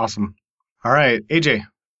 Awesome. All right, AJ.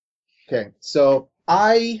 Okay, so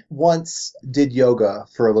I once did yoga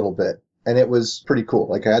for a little bit, and it was pretty cool.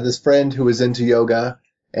 Like, I had this friend who was into yoga,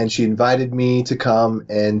 and she invited me to come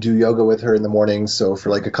and do yoga with her in the morning. So for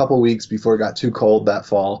like a couple weeks before it got too cold that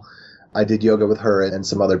fall, I did yoga with her and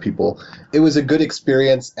some other people. It was a good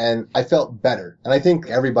experience, and I felt better. And I think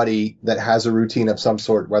everybody that has a routine of some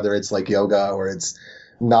sort, whether it's like yoga or it's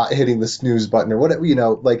not hitting the snooze button or whatever, you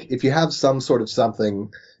know, like if you have some sort of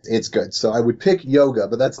something, it's good. So I would pick yoga,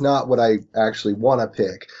 but that's not what I actually want to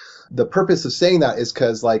pick. The purpose of saying that is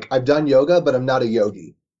because, like, I've done yoga, but I'm not a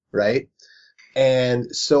yogi, right?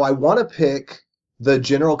 And so I want to pick the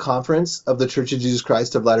General Conference of the Church of Jesus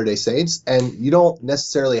Christ of Latter-day Saints. And you don't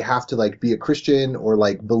necessarily have to, like, be a Christian or,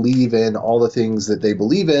 like, believe in all the things that they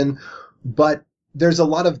believe in, but there's a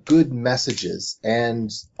lot of good messages.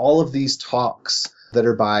 And all of these talks that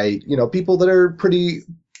are by, you know, people that are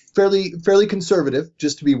fairly conservative,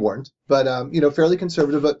 just to be warned, but, fairly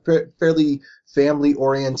conservative, but fairly family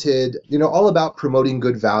oriented, all about promoting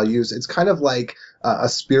good values. It's kind of like a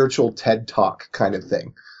spiritual TED Talk kind of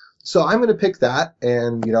thing. So I'm going to pick that.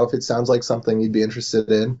 And, if it sounds like something you'd be interested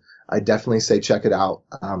in, I definitely say check it out.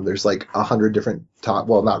 There's like 100 different talk.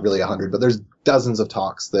 Well, not really 100, but there's dozens of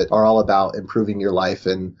talks that are all about improving your life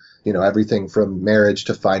and, everything from marriage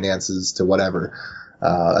to finances to whatever.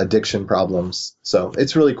 Addiction problems. So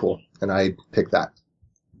it's really cool. And I picked that.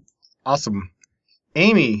 Awesome.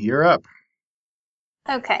 Amy, you're up.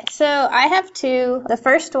 Okay, so I have 2. The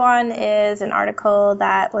first one is an article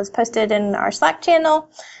that was posted in our Slack channel.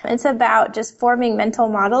 It's about just forming mental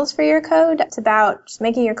models for your code. It's about just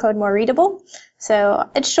making your code more readable. So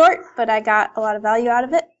it's short, but I got a lot of value out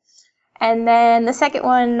of it. And then the second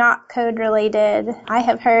one, not code related, I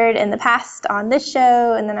have heard in the past on this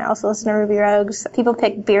show, and then I also listen to Ruby Rogues, people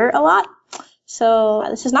pick beer a lot. So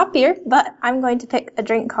this is not beer, but I'm going to pick a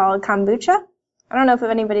drink called kombucha. I don't know if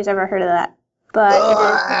anybody's ever heard of that, but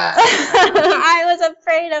I was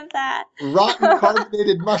afraid of that. Rotten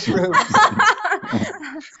carbonated mushrooms.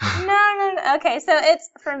 No. Okay, so it's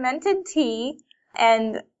fermented tea,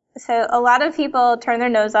 and so a lot of people turn their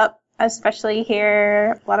nose up, especially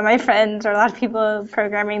here. A lot of my friends or a lot of people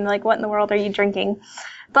programming, like, what in the world are you drinking?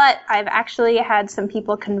 But I've actually had some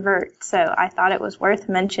people convert, so I thought it was worth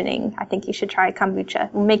mentioning. I think you should try kombucha.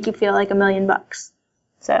 It will make you feel like $1 million.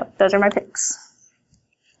 So those are my picks.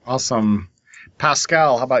 Awesome.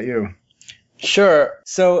 Pascal, how about you? Sure.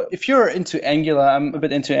 So if you're into Angular, I'm a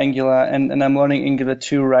bit into Angular, and I'm learning Angular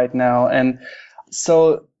 2 right now. And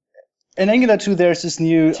so in Angular 2, there's this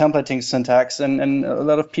new templating syntax, and a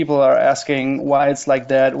lot of people are asking why it's like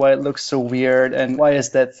that, why it looks so weird, and why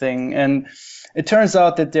is that thing? And it turns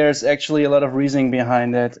out that there's actually a lot of reasoning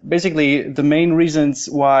behind it. Basically, the main reasons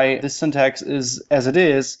why this syntax is as it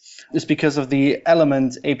is because of the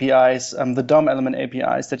element APIs, the DOM element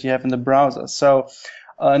APIs that you have in the browser. So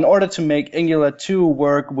in order to make Angular 2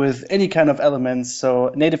 work with any kind of elements,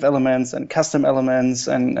 so native elements and custom elements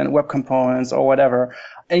and web components or whatever,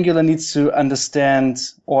 Angular needs to understand,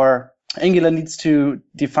 or Angular needs to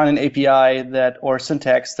define an API that, or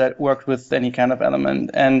syntax that worked with any kind of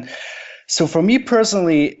element. And so for me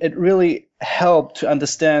personally, it really helped to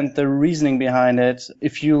understand the reasoning behind it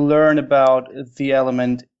if you learn about the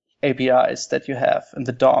element APIs that you have in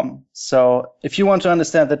the DOM. So if you want to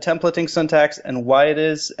understand the templating syntax and why it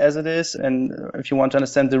is as it is, and if you want to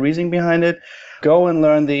understand the reasoning behind it, go and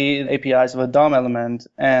learn the APIs of a DOM element,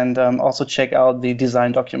 and also check out the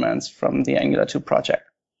design documents from the Angular 2 project.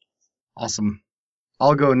 Awesome.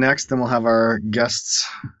 I'll go next, then we'll have our guests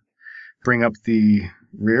bring up the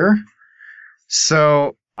rear.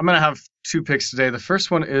 So I'm going to have 2 picks today. The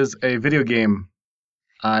first one is a video game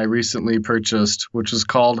I recently purchased, which is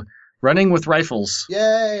called Running with Rifles.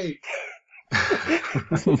 Yay!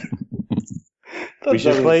 We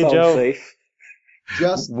should play, Joe. Safe.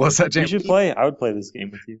 Just What's that, We James? should play. I would play this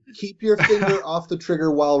game with you. keep your finger off the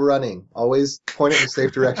trigger while running. Always point it in a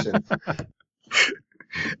safe direction.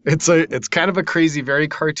 It's kind of a crazy, very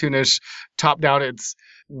cartoonish, top-down. It's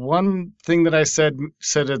one thing that I said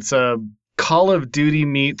it's a Call of Duty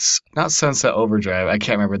meets, not Sunset Overdrive. I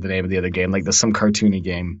can't remember the name of the other game, like some cartoony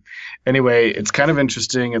game. Anyway, it's kind of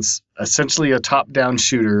interesting. It's essentially a top-down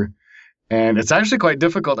shooter, and it's actually quite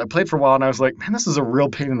difficult. I played for a while, and I was like, man, this is a real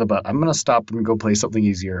pain in the butt. I'm going to stop and go play something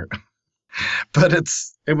easier. But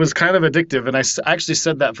it was kind of addictive, and I actually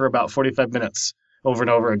said that for about 45 minutes over and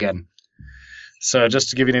over again. So just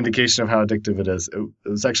to give you an indication of how addictive it is, it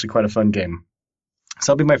was actually quite a fun game.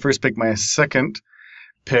 So that'll be my first pick. My second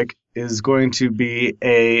pick is going to be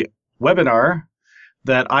a webinar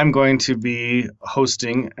that I'm going to be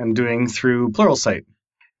hosting and doing through Pluralsight.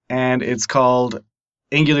 And it's called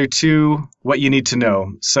Angular 2, What You Need to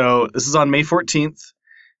Know. So this is on May 14th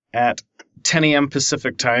at 10 a.m.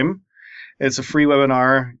 Pacific time. It's a free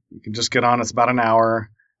webinar. You can just get on. It's about an hour.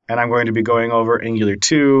 And I'm going to be going over Angular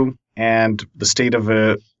 2 and the state of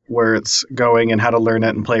it, where it's going, and how to learn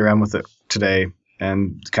it and play around with it today,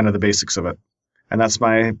 and kind of the basics of it. And that's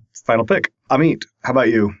my final pick. Amit, how about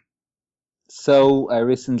you? So I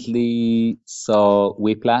recently saw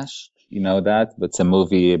Whiplash, you know that, but it's a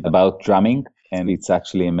movie about drumming, and it's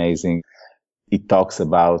actually amazing. It talks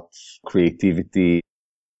about creativity.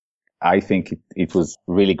 I think it was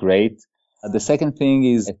really great. The second thing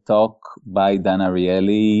is a talk by Dan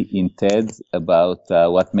Ariely in TED about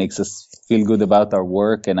what makes us feel good about our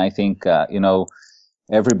work. And I think,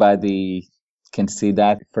 everybody can see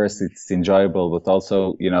that. First, it's enjoyable, but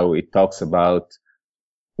also, it talks about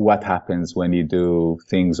what happens when you do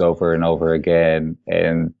things over and over again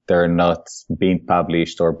and they're not being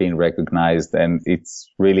published or being recognized. And it's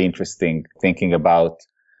really interesting thinking about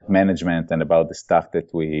management and about the stuff that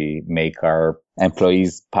we make our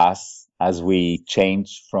employees pass as we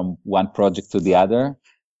change from one project to the other.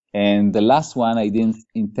 And the last one I didn't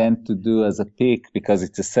intend to do as a pick because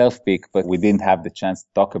it's a self-pick, but we didn't have the chance to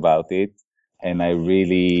talk about it. And I'm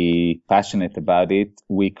really passionate about it.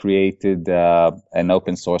 We created an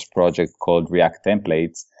open source project called React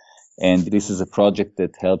Templates. And this is a project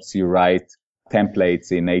that helps you write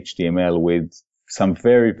templates in HTML with some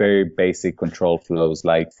very, very basic control flows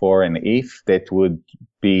like for and if that would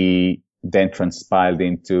be then transpiled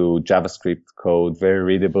into JavaScript code, very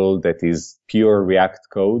readable, that is pure React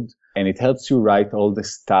code. And it helps you write all the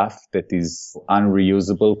stuff that is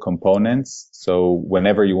unreusable components. So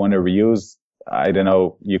whenever you want to reuse, I don't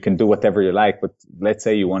know, you can do whatever you like, but let's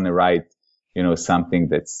say you want to write, something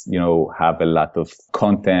that's, have a lot of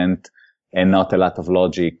content and not a lot of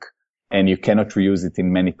logic, and you cannot reuse it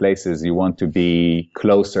in many places. You want to be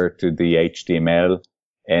closer to the HTML,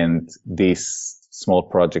 and this small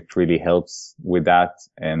project really helps with that,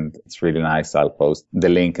 and it's really nice. I'll post the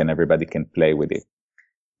link and everybody can play with it.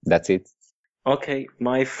 That's it. Okay,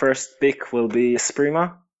 my first pick will be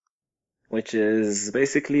Sprima, which is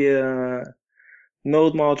basically a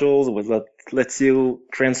node module that lets you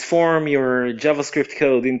transform your JavaScript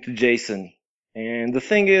code into JSON. And the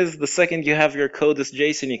thing is, the second you have your code as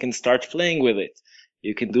JSON, you can start playing with it.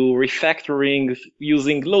 You can do refactoring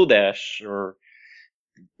using Lodash or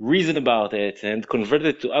reason about it and convert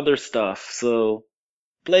it to other stuff. So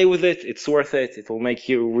play with it. It's worth it. It will make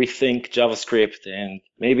you rethink JavaScript and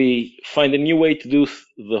maybe find a new way to do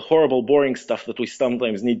the horrible, boring stuff that we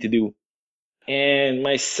sometimes need to do. And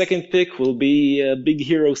my second pick will be Big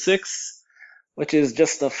Hero 6, which is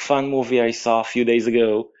just a fun movie I saw a few days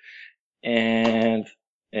ago. And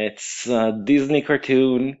it's a Disney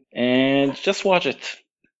cartoon, and just watch it.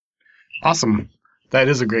 Awesome. That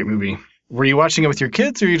is a great movie. Were you watching it with your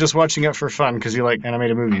kids, or are you just watching it for fun because you like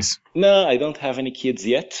animated movies? No, I don't have any kids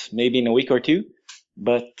yet. Maybe in a week or two.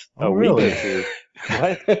 But Oh, really? Week or two.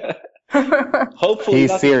 What? hopefully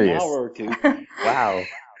He's not serious. an hour or two. Wow.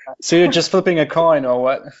 So you're just flipping a coin or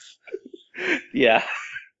what? Yeah.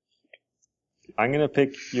 I'm going to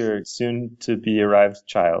pick your soon-to-be-arrived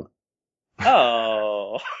child.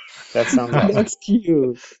 Oh. That sounds awesome. That's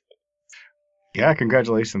cute. Yeah,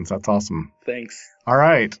 congratulations. That's awesome. Thanks. All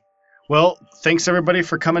right. Well, thanks everybody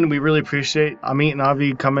for coming. We really appreciate Amit and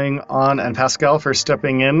Avi coming on and Pascal for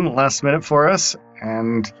stepping in last minute for us.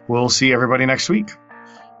 And we'll see everybody next week.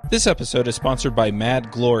 This episode is sponsored by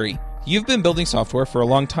Mad Glory. You've been building software for a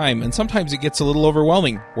long time, and sometimes it gets a little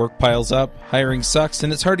overwhelming. Work piles up, hiring sucks,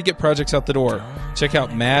 and it's hard to get projects out the door. Check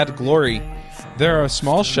out Mad Glory. They're a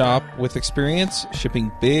small shop with experience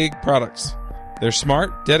shipping big products. They're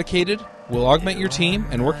smart, dedicated, will augment your team,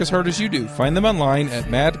 and work as hard as you do. Find them online at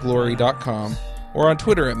madglory.com or on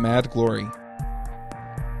Twitter at madglory.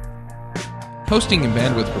 Hosting and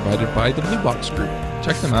bandwidth provided by the Blue Box Group.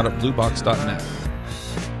 Check them out at bluebox.net.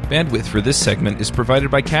 Bandwidth for this segment is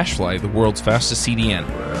provided by CacheFly, the world's fastest CDN.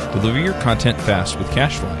 Deliver your content fast with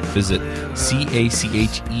CacheFly. Visit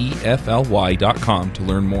CacheFly.com to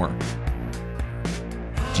learn more.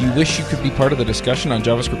 Do you wish you could be part of the discussion on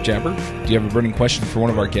JavaScript Jabber? Do you have a burning question for one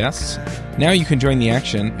of our guests? Now you can join the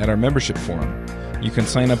action at our membership forum. You can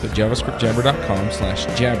sign up at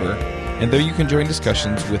javascriptjabber.com/jabber, and there you can join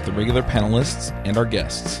discussions with the regular panelists and our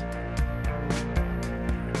guests.